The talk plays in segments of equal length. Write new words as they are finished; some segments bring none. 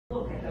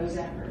those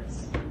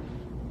efforts.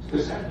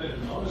 This has been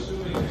an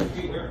unassuming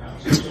empty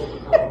warehouse in Silver.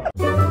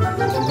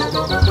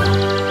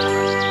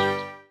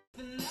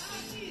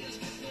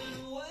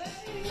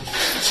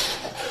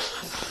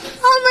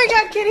 Oh my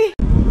God, Kitty!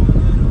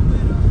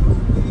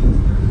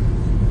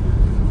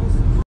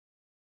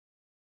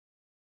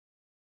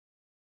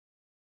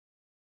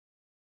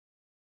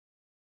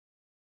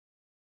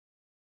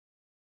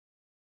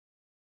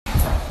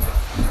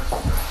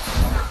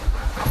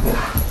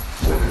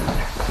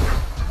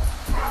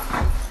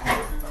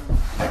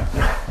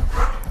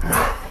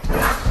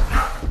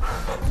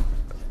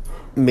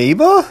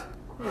 Mabel?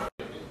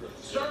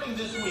 Starting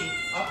this week,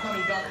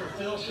 upcoming Dr.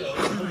 Phil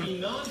shows will be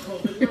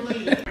non-COVID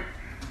related.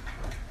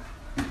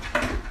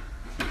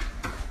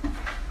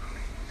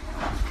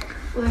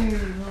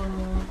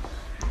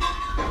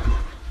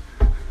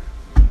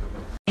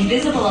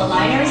 Invisible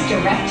aligners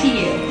direct to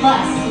you.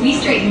 Plus, we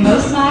straighten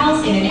most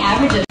smiles in an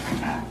average of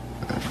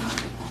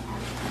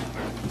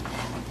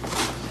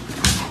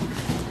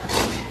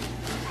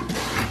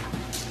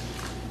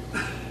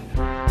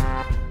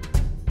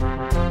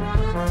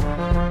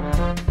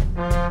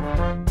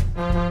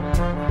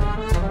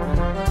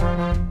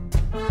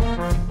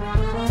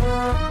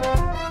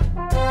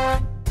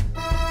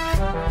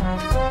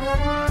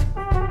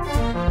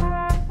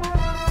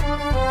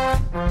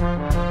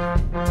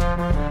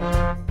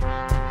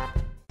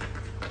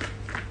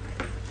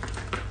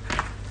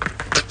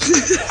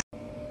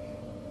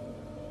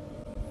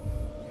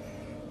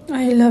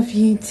I love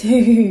you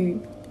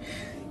too.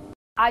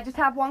 I just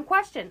have one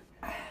question.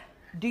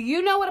 Do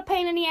you know what a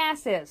pain in the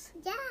ass is?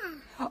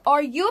 Yeah.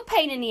 Are you a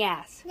pain in the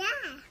ass? Yeah.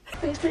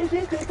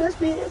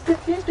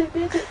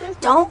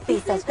 Don't be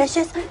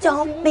suspicious.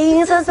 Don't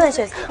be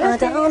suspicious. Oh,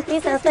 don't be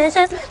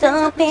suspicious.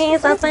 Don't be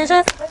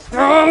suspicious.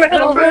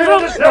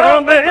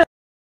 Don't be.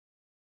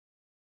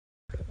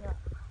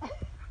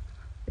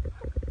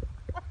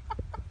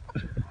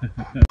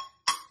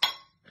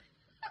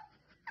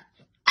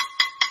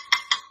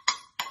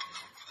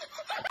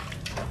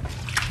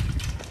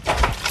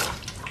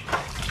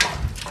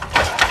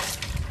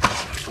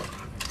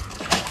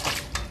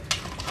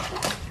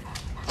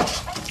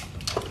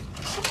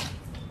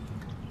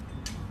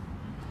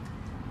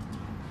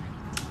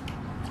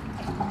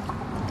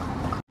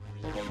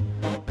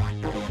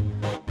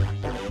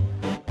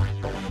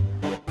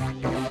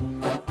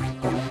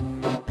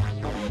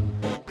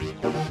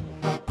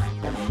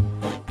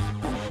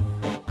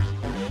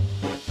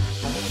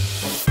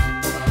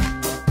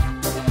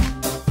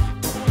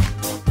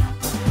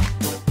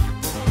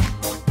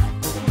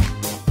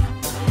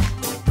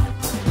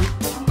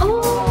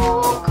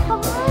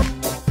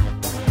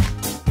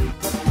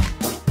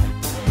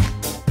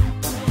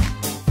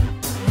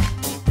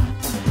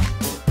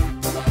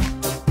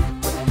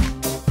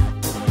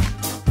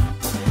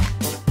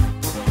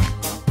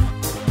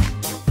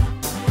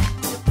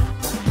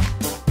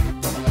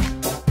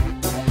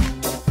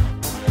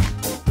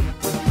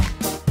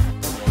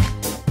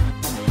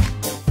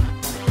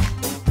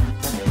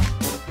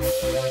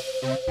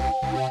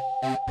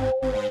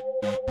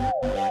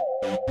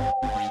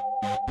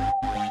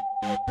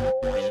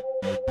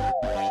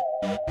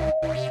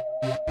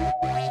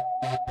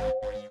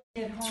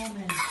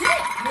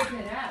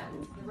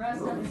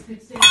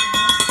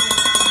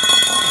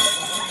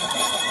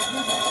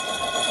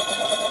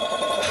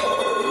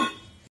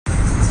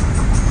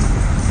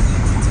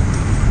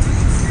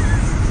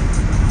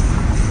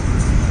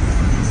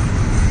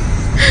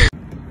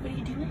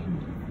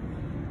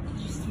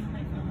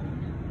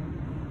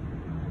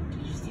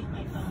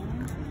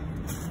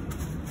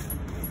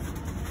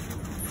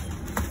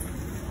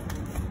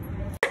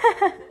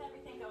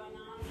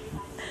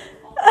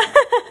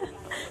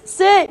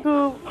 Sit.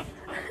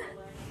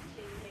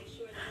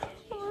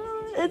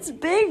 It's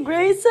big,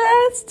 Grace.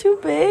 It's too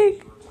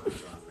big.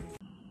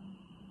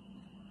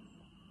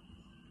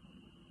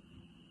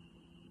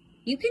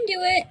 You can do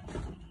it.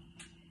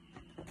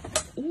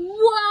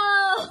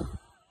 Whoa!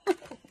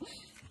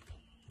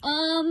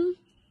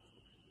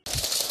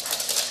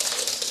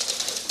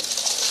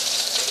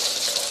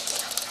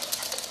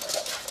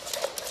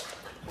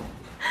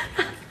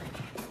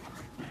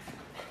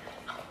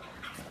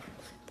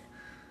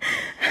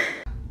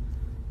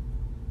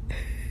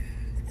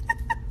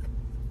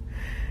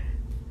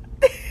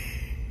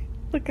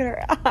 Look at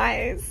her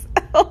eyes.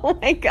 Oh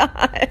my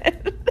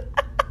God.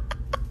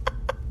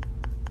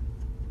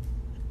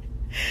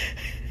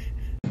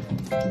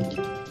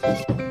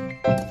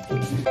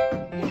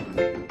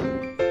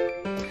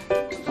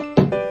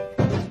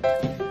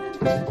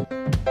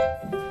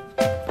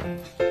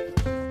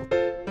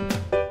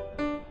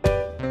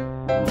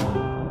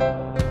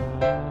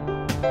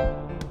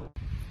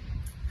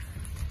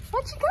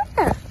 What you got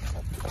there?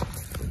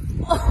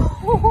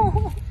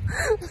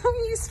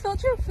 Oh, you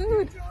spilled your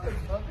food.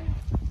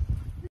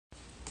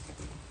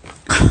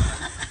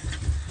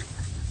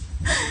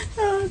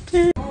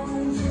 Okay.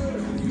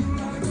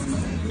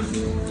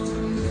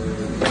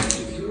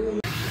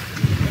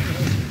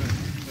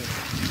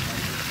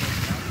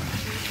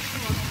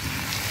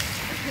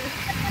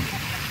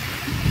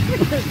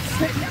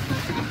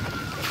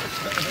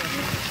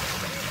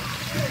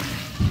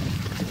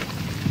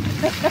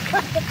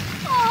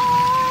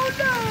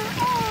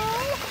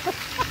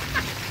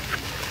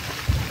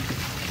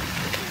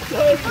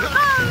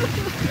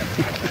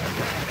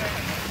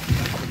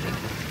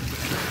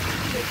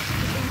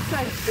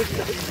 It's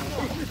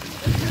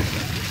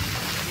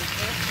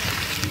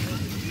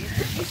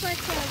like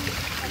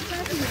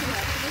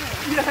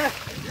Yeah.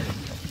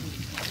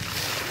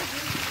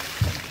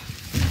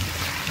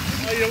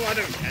 Oh, you don't want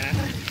to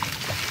cat?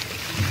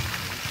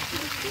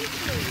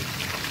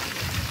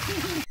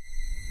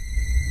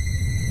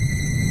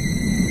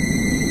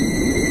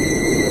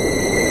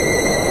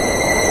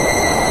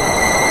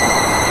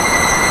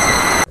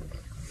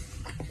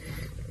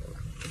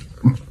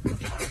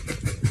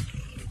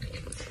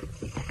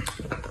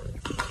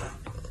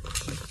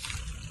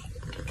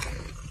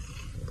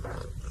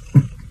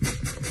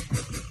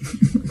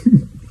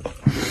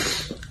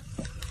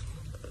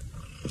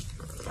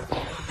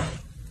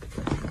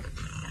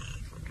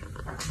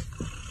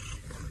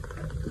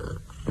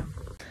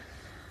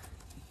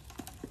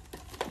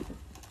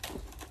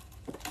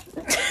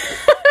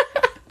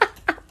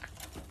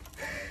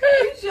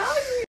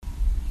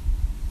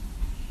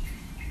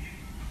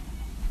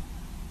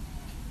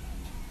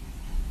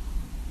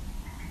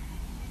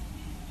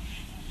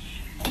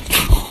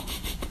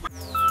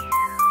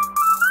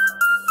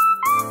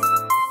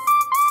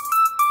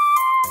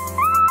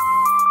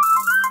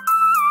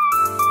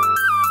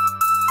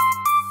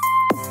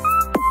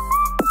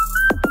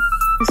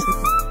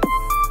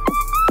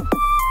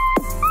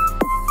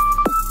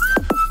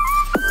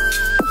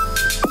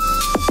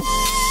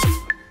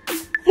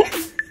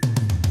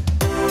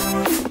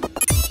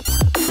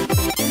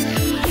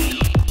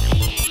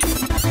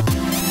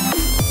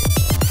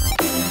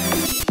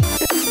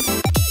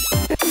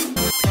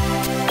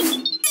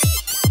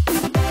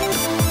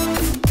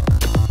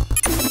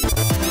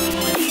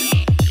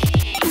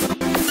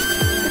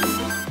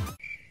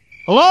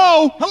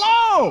 Hello?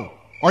 Hello!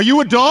 Are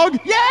you a dog?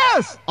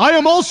 Yes! I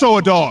am also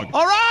a dog.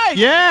 All right!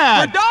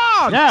 Yeah! We're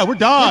dogs! Yeah, we're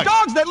dogs. We're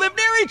dogs that live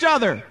near each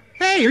other!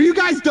 Hey, are you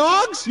guys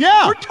dogs?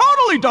 Yeah. We're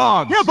totally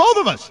dogs! Yeah, both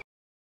of us.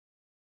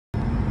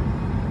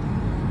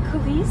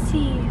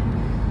 Khaleesi.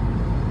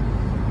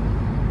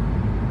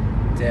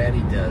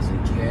 Daddy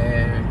doesn't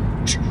care.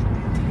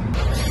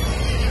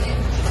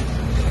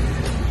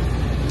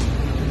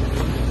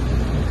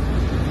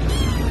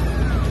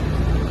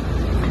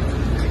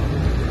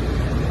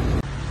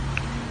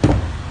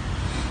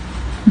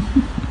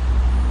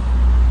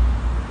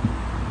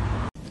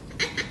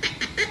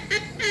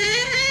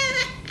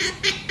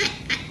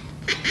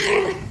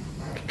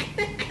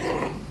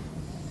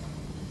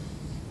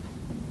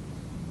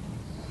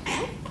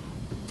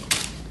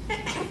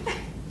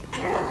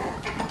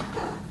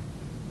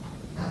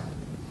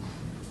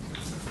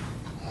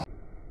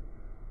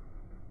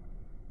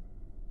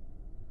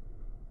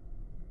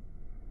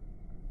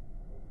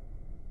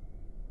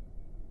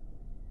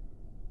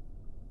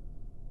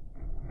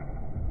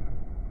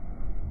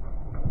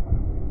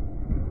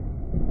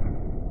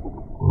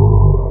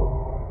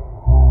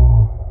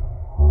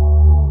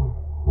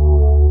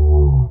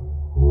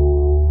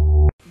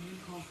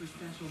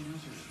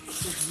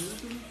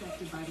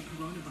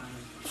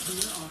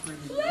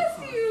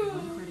 Bless you!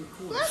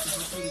 Bless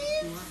you!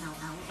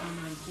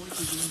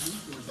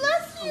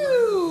 Bless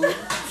you!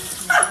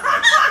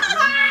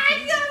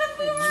 I got a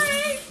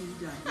boy!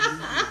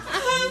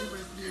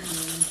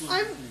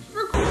 I'm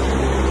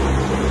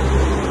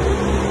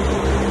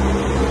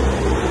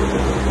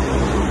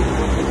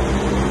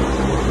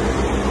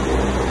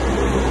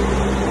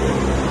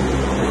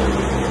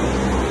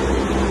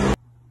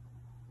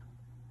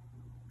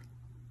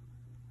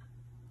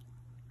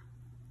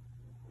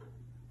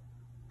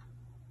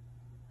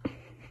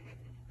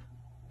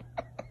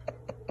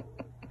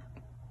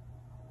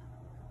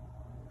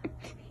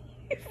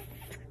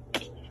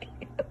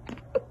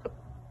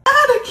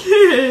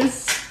Kiss!